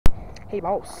Hey,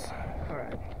 boss.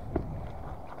 Alright.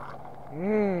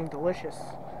 Delicious.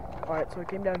 Alright, so I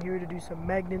came down here to do some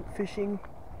magnet fishing.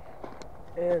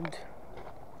 And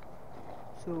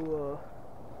so,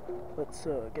 let's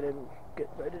get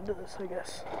right into this, I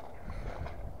guess.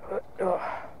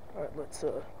 Alright, let's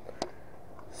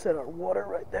set our water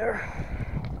right there.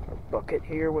 Our bucket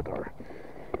here with our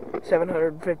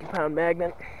 750-pound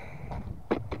magnet.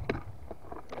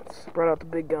 Let's spread out the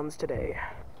big guns today.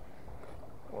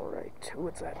 Alright,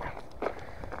 what's that?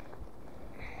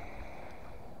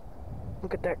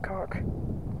 Look at that cock.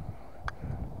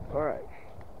 Alright.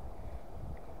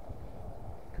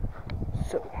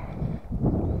 So,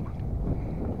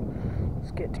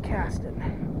 let's get to casting.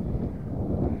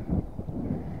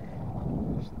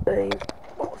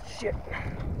 Oh shit.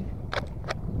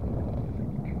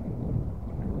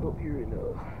 Oh, here in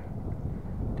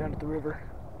down at the river.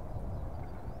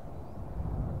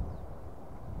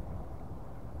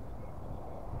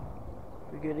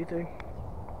 We get anything?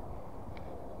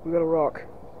 We got a rock.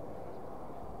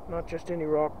 Not just any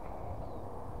rock.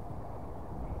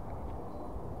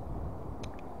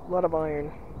 A lot of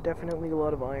iron. Definitely a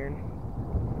lot of iron.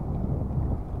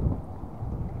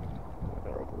 I'm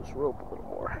gonna rope this rope a little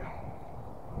more.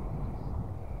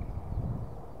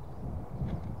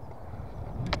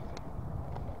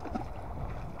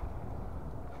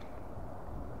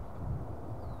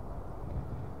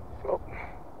 Oh.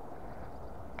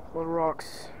 A lot of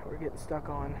rocks we're getting stuck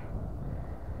on.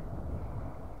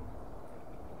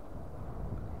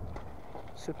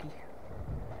 Sookie.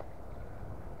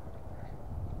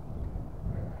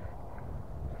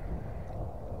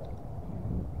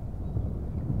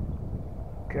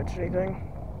 Catch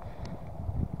anything?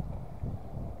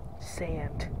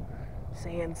 Sand.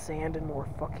 Sand, sand, and more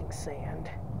fucking sand.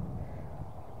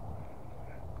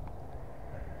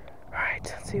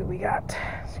 Alright, let's see what we got.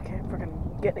 So can't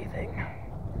freaking get anything.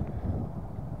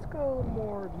 Let's go a little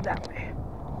more that way.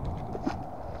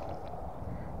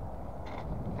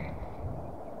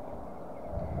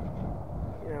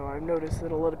 You know, I've noticed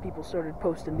that a lot of people started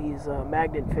posting these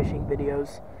magnet fishing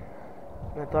videos.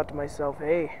 And I thought to myself,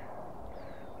 hey,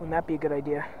 wouldn't that be a good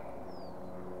idea?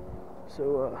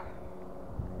 So,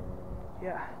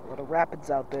 yeah, a lot of rapids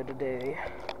out there today.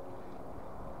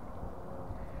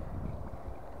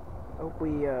 Hope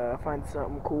we find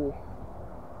something cool.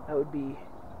 That would be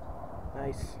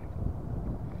nice.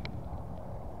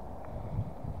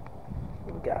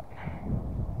 What we got?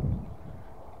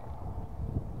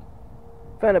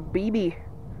 Found a BB.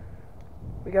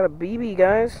 We got a BB,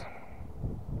 guys.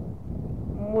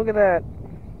 Look at that.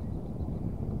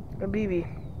 A BB.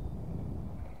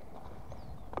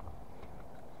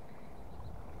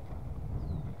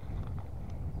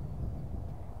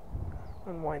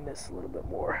 Unwind this a little bit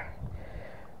more.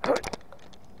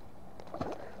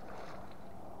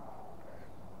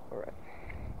 Alright.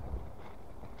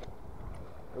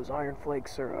 Those iron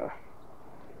flakes are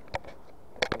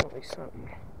definitely something.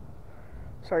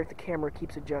 Sorry if the camera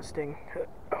keeps adjusting.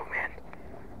 Oh man.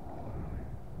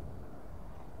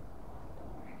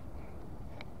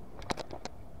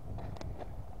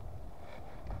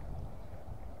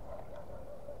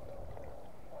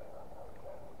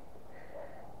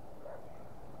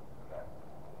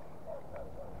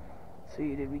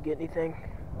 See, did we get anything?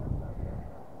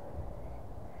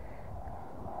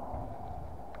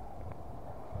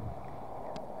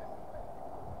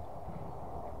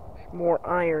 More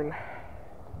iron.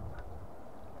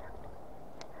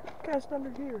 Cast under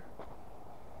here.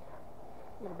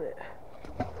 A little bit.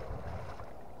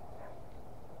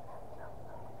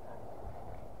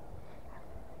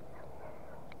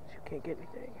 You can't get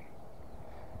anything.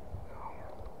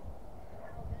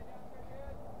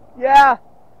 Yeah.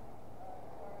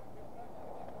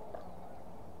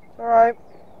 Alright.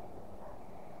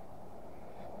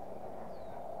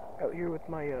 Out here with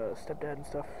my stepdad and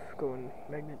stuff, going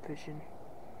magnet fishing,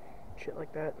 shit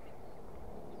like that.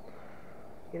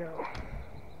 You know,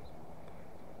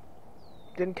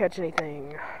 didn't catch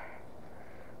anything.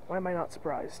 Why am I not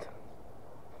surprised?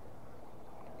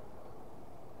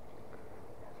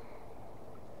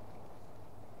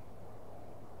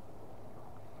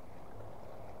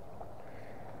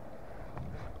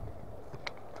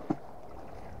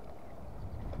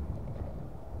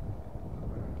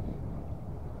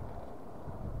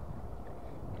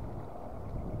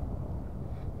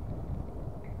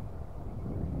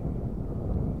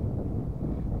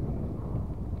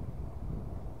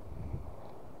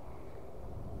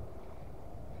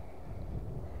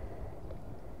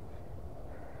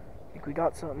 We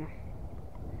got something.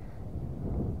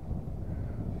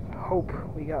 Hope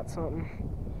we got something.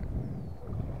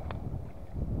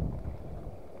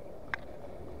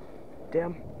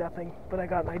 Damn, nothing, but I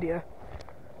got an idea.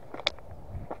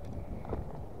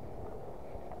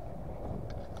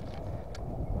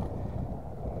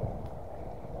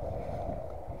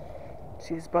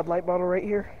 See this Bud Light bottle right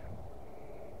here?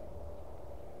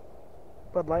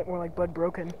 Bud Light, more like Bud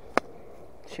Broken.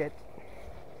 Shit.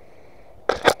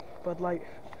 Bud Light.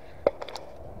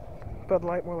 Bud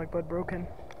Light, more like Bud Broken.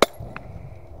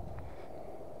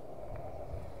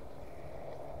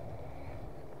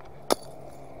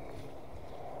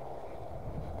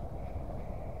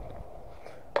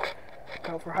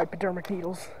 Out for hypodermic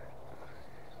needles.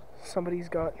 Somebody's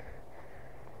got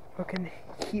fucking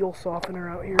heel softener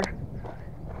out here.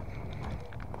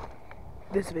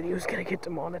 This video is gonna get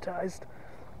demonetized.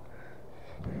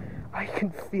 I can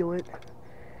feel it.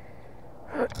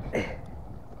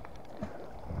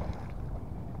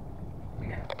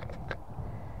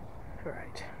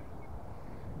 Alright.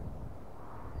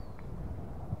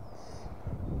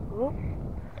 Oh,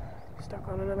 stuck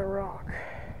on another rock.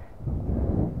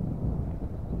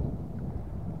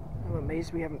 I'm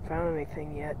amazed we haven't found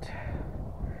anything yet.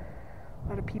 A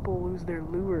lot of people lose their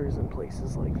lures in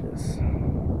places like this.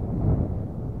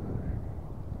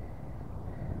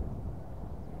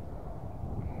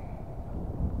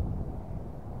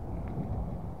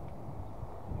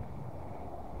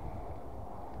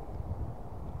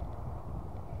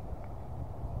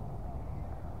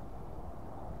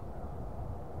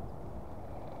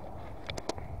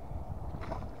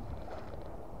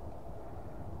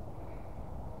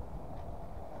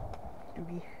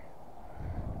 Doobie.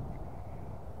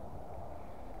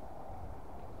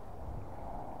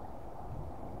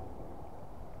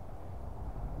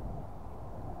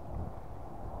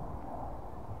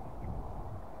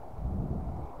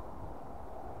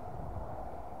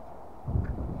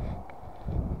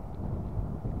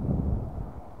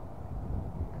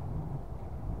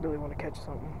 Really want to catch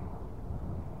something.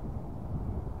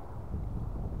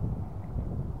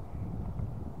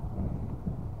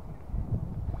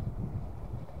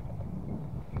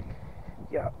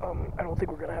 Yeah, I don't think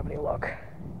we're gonna have any luck.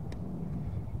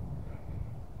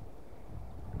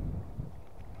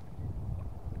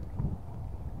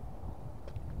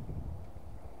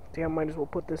 Damn, might as well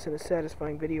put this in a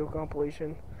satisfying video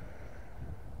compilation.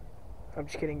 I'm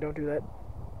just kidding, don't do that.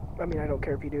 I mean, I don't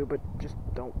care if you do, but just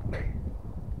don't.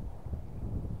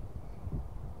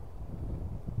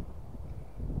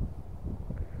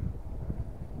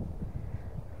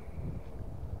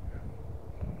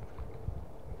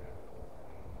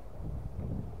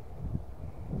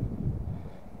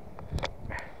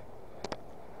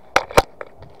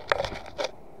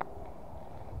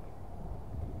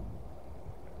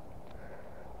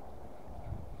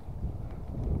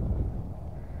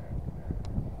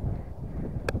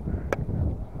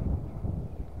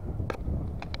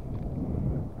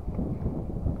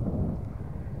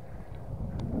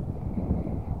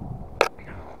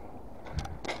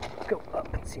 Go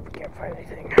up and see if we can't find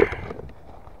anything.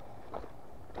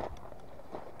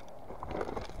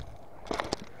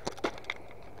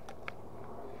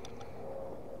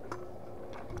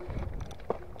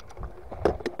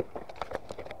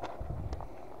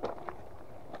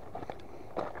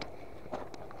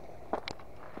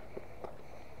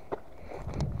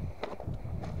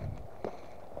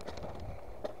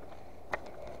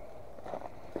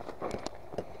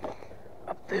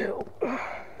 Up the hill.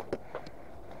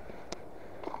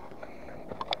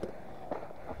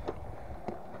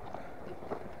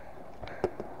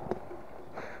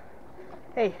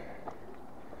 Hey,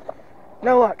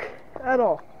 no luck at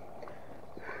all.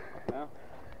 No?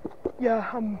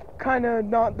 Yeah, I'm kind of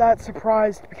not that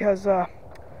surprised because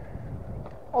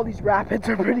all these rapids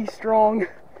are pretty strong.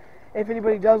 If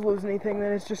anybody does lose anything,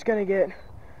 then it's just gonna get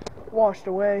washed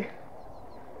away.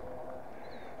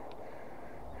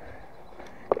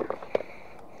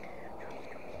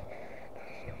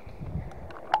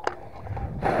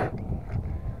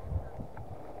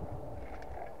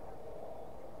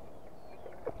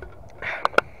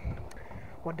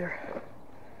 Wonder.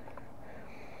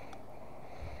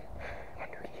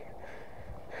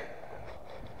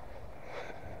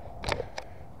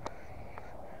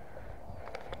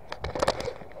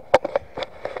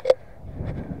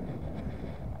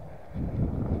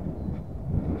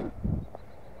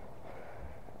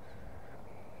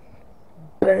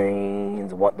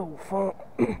 Beans, what the fuck?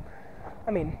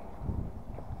 I mean,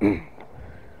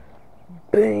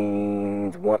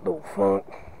 beans, what the fuck?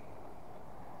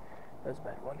 That's a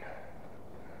bad one.